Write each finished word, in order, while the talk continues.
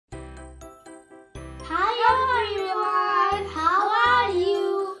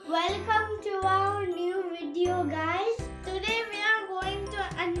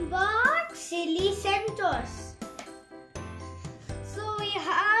Scentos. So we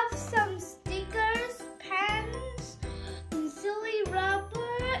have some stickers, pens, silly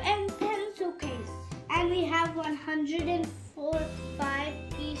rubber, and pencil case. And we have 105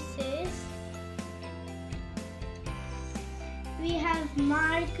 pieces. We have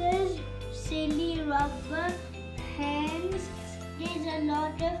markers, silly rubber, pens. There's a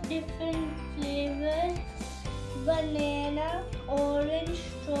lot of different flavors. Banana, orange,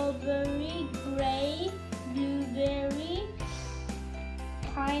 strawberry, grape, blueberry,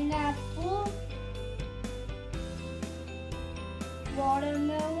 pineapple,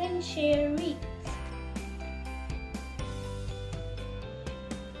 watermelon, cherry.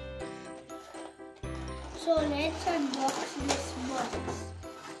 So let's unbox this box.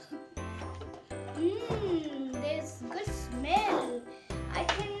 There's good smell. I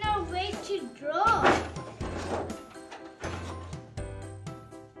cannot wait to draw.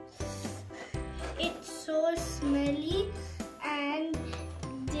 It's so smelly and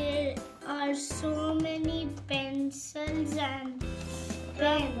there are so many pencils and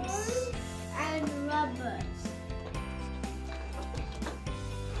pens and rubbers.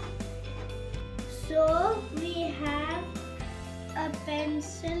 So we have a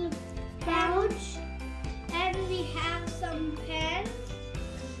pencil pouch and we have some pens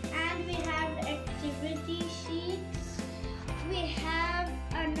and we have activity sheets. We have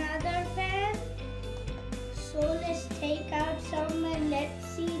another pen. So let's take out some and let's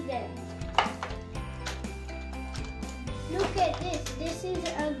see them. Look at this. This is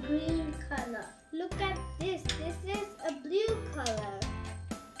a green color. Look at this. This is a blue color.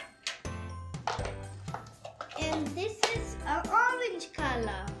 And this is an orange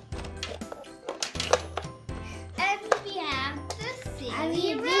color. And we have the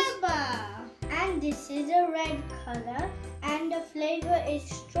silly rubber. And this is a red color. And the flavor is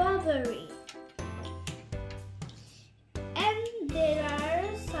strawberry. And there are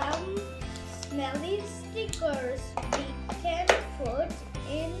some smelly stickers we can put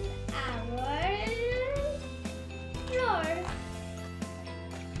in our drawer.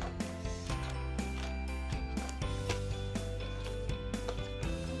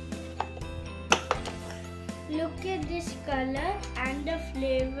 Look at this color and the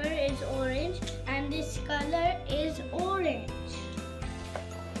flavor is orange and this color is orange.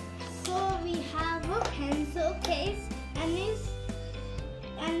 So we have a pencil case and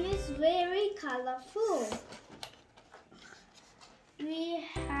it's very colorful. We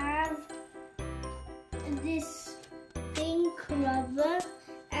have this pink rubber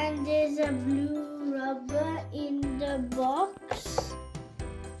and there's a blue rubber in the box.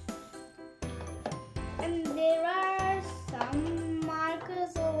 And there are some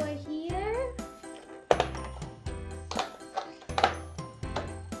markers over here.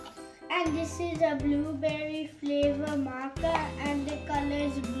 And this is a blueberry flavor marker and the color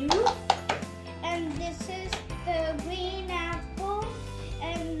is blue. And this is the green apple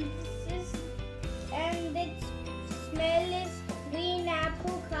and its smell is green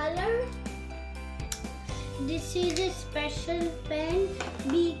apple color. This is a special pen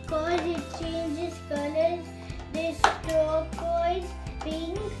because it changes colors. There's turquoise,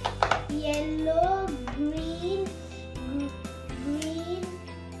 pink, yellow, green,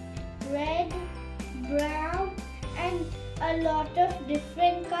 red, brown, and a lot of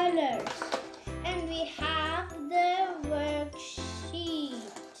different colors. And we have the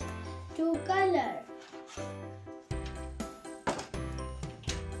worksheet to color.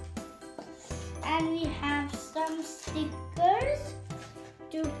 And we have some stickers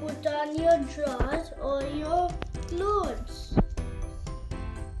to put on your drawers or your clothes.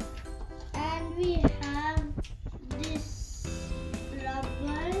 And we have this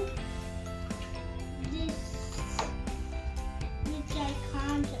rubber, which I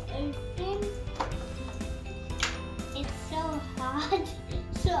can't open. It's so hard,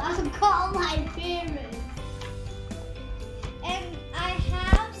 so I'll call my parents. And I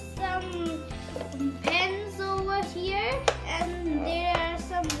have some pens over here and there are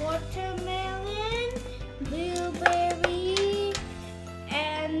some watermelon, blueberry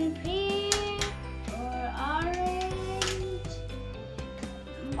and pink or orange.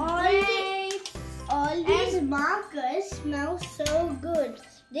 All these markers smell so good.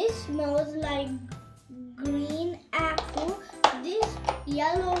 This smells like green apple. This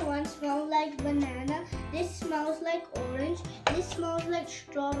yellow one smells like banana. This smells like orange. This smells like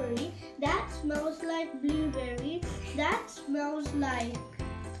strawberry. That smells like blueberry. That smells like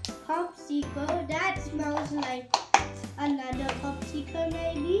popsicle. That smells like another popsicle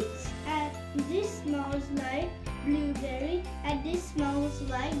maybe. And this smells like blueberry. And this smells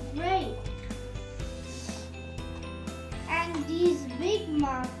like grape. And these big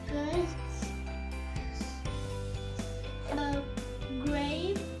markers,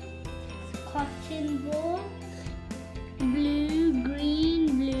 gray, cotton ball, blue,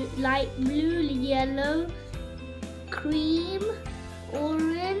 green, blue, light blue, yellow, cream,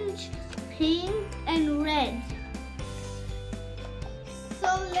 orange, pink, and red. So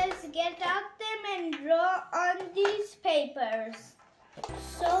let's get out them and draw on these papers.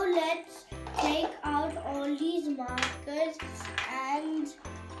 So let's take out all these markers and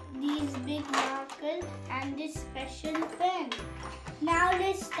these big markers and this special pen. Now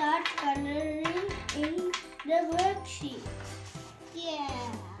let's start coloring in the worksheet.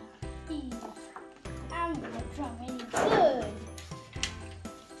 Yeah. I'm gonna draw really good.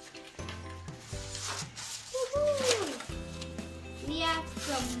 Woohoo! We have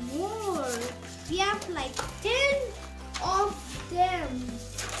some more. We have like 10 of them.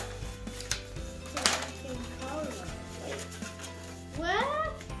 So I can color.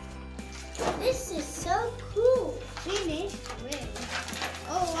 What? This is so cool. Finished with.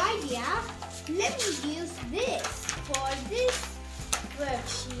 Oh, idea. Let me use this for this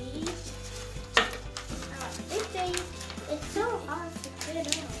worksheet. This thing is so hard to get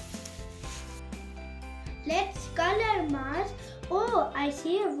off. Let's color, Maaz. Oh, I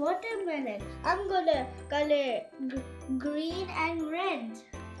see a watermelon. I'm gonna color green and red.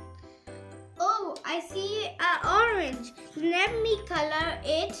 Oh, I see an orange. Let me color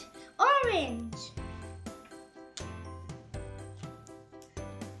it orange.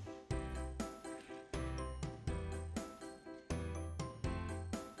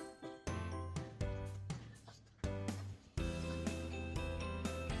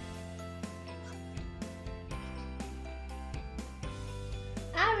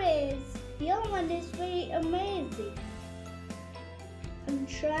 Your one is very amazing. I'm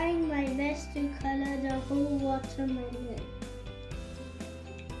trying my best to color the whole watermelon.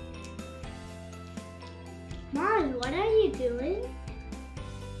 Maaz, what are you doing?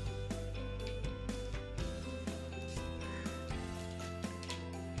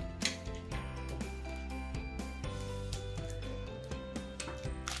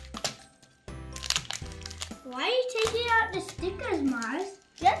 Why are you taking out the stickers, Maaz?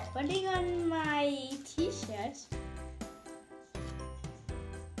 Just putting on my t-shirt.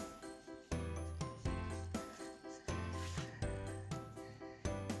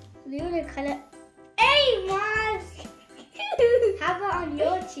 You're gonna color. Hey, Maaz! How about on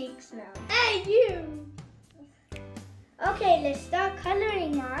your cheeks now? Hey, you! Okay, let's start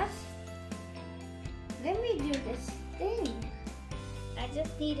coloring, Maaz. Let me do this thing. I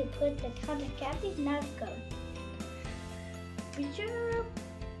just need to put the color candy. Now it's go. Good job.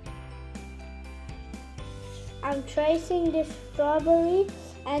 I'm tracing this strawberry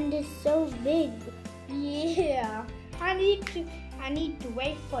and it's so big. Yeah. I need to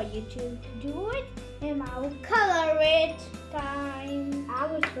wait for you to do it and I will color it. Time. I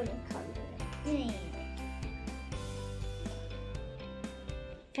was gonna color it.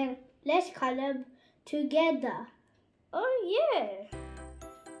 And let's color together. Oh yeah.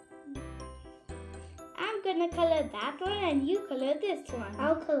 I'm gonna color that one and you color this one.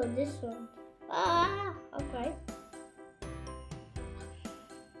 I'll color this one. Ah, okay.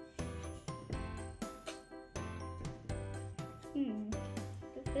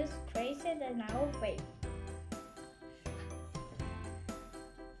 Just trace it and I'll wait.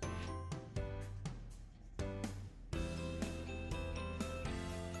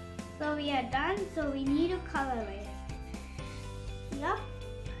 So we are done, so we need to color it. Yup.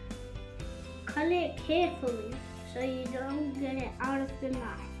 Color it carefully so you don't get it out of the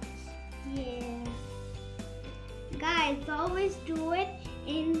lines. Yeah. Guys, always do it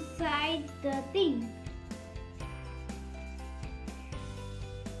inside the thing.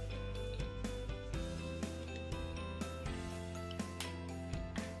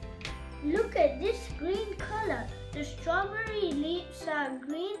 Look at this green color. The strawberry leaves are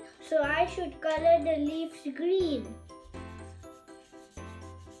green, so I should color the leaves green.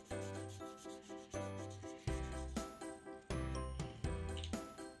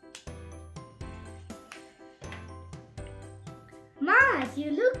 Maaz,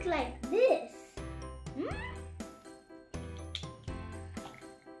 you look like this.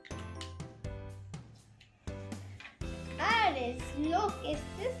 Alice, look, is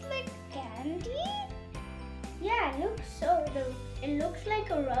this like candy? Yeah, it looks like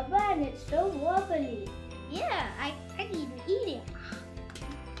a rubber and it's so wobbly. Yeah, I need to eat it.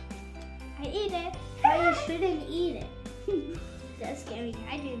 I eat it. But you shouldn't eat it. That's scary.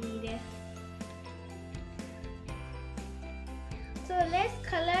 I didn't eat it. So let's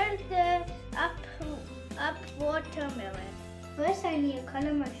color the up watermelon. First, I need to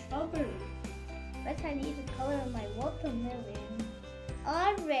color my strawberry. First, I need to color my watermelon.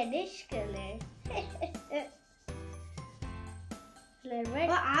 Or reddish color. Red.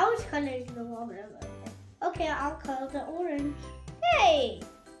 But I was coloring the watermelon. Okay, I'll color the orange. Hey!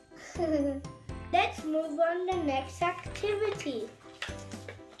 Let's move on to the next activity.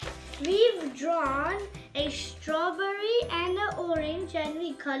 We've drawn a strawberry and an orange and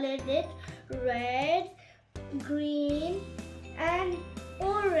we colored it red, green, and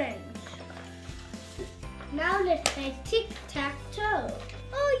orange. Now let's play tic-tac-toe.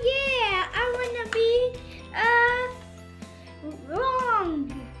 Oh yeah! I wanna be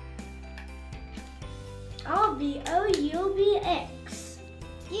Wrong. I'll be O, you'll be X.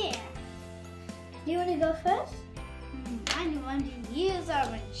 yeah. Do you want to go first? I want to use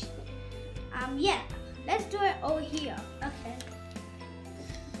orange. Yeah. Let's do it over here. Okay.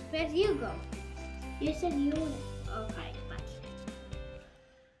 Where do you go? You said you want Okay, bye.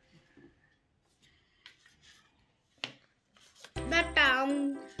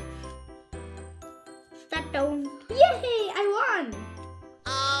 Ta-dum. Ta-dum. Yay! I won!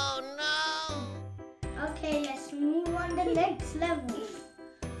 Oh no! Okay, let's move on to the next level.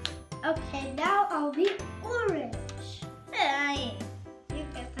 Okay, now I'll be orange. Hey, you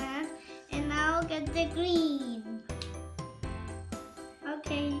get that. And I'll get the green.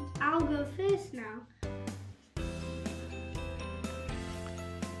 Okay, I'll go first now.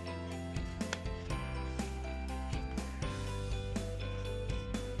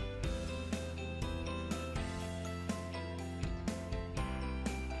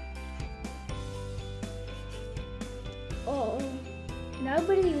 Oh,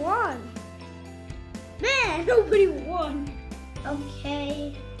 Nobody won. man, nobody won.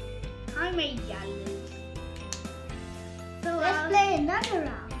 Okay, I made yellow. So let's play another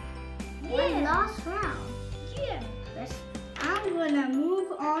round. One Yeah. last round. Yeah. I'm gonna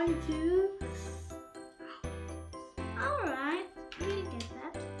move on to. Alright, we get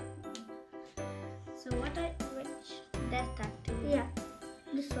that. So which that's that too? Yeah,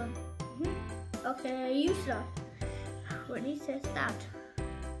 this one. Okay, you start. When he says start.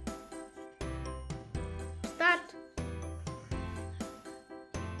 Start.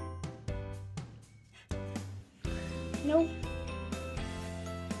 No.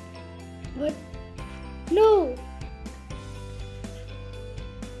 What? No.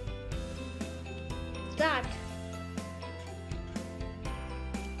 Start.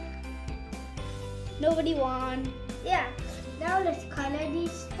 Nobody won. Yeah. Now let's color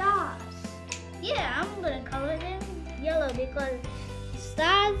these stars. Yeah, I'm gonna color them yellow because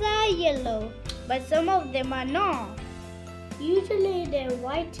stars are yellow, but some of them are not. Usually they're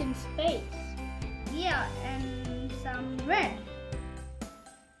white in space. Yeah, and some red.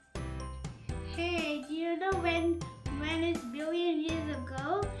 Hey, do you know when it's billion years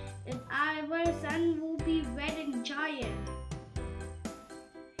ago, if our sun will be red and giant?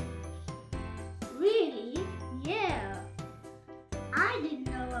 Really? Yeah. I didn't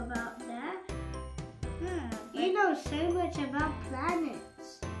know about that. But You know so much about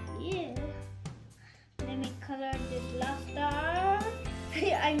planets. yeah. Let me color this last star.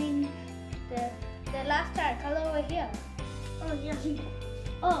 I mean, the last star. Color over here. Oh, yeah.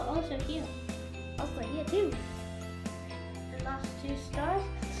 Oh, also here. Also here too. The last two stars.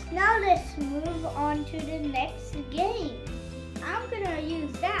 Now let's move on to the next game. I'm gonna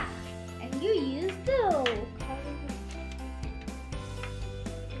use that, and you use those.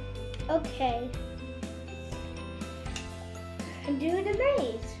 Okay. Do the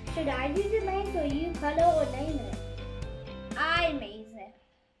maze. Should I do the maze or you color or name it? I maze it.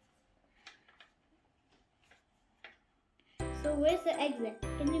 So where's the exit?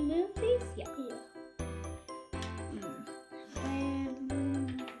 Can you move, please? Yeah.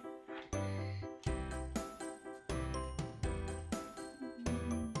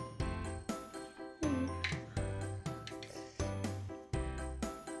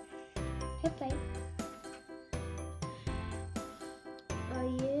 Okay.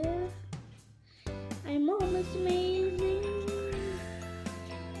 Oh yeah. I'm almost amazing.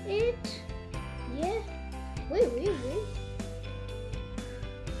 It. Yeah. Wait.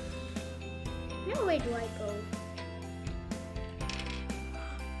 Now where do I go?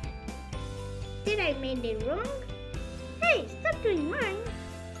 Did I made it wrong? Hey, stop doing mine.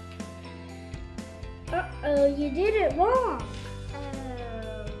 Uh-oh, you did it wrong.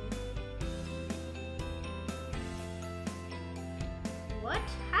 What?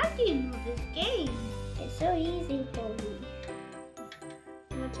 How do you know this game? It's so easy for me.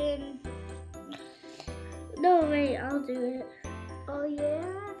 Martin. No, wait, I'll do it. Oh yeah,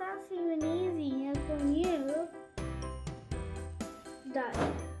 that's even easy. on you.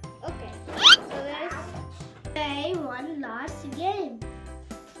 Done. Okay, so let's play one last game.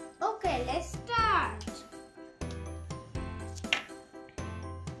 Okay, let's start.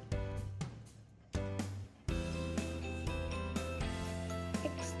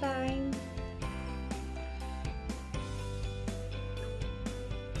 X time.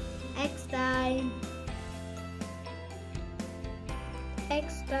 X time.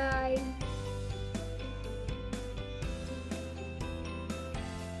 X time.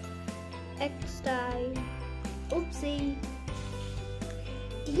 X time. Oopsie.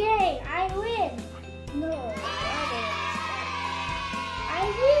 Yay, I win. No, I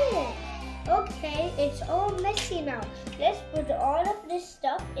win. Okay, it's all messy now. Let's put all of this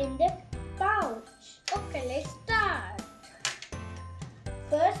stuff in the pouch. okay, let's start.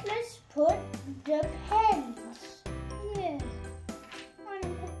 First, let's put the pens. Yeah. I want to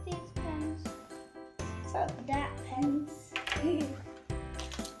put these pens. So that pens.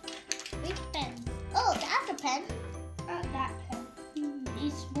 Which pens? Oh, that's a pen. Not that pen.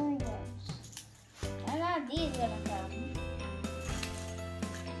 These small ones. And now these are gonna come.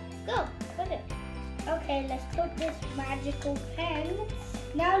 Go, put it. Okay, let's put this magical pen.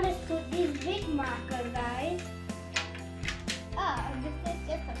 Now let's put these big markers, guys. This is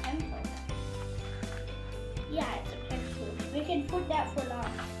just a pencil. Yeah, it's a pencil. We can put that for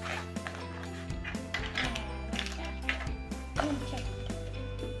last. Check.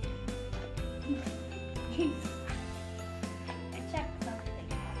 Check something.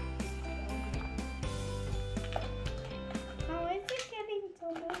 How is it getting so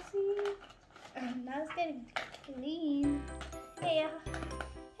messy? Now it's getting clean.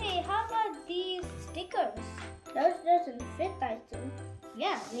 Hey, how about these stickers? Those doesn't fit, I think.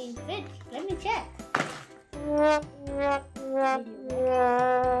 Yeah, they fit. Let me check.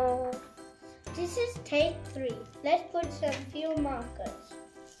 This is take 3. Let's put some few markers.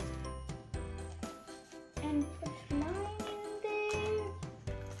 And put mine in there.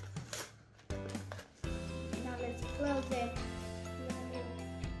 Now let's close it.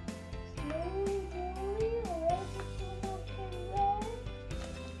 Slowly,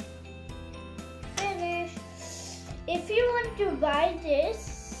 Finish. If you want to buy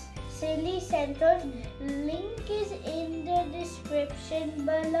this silly Scentos, link is in the description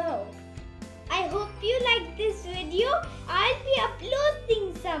below. I hope you like this video. I'll be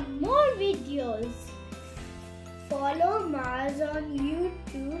uploading some more videos. Follow Maaz on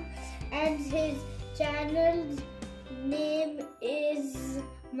YouTube and his channel's name is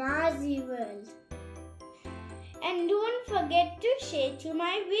Maazi World. And don't forget to share to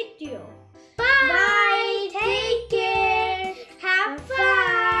my video. Bye. Take care. Have fun.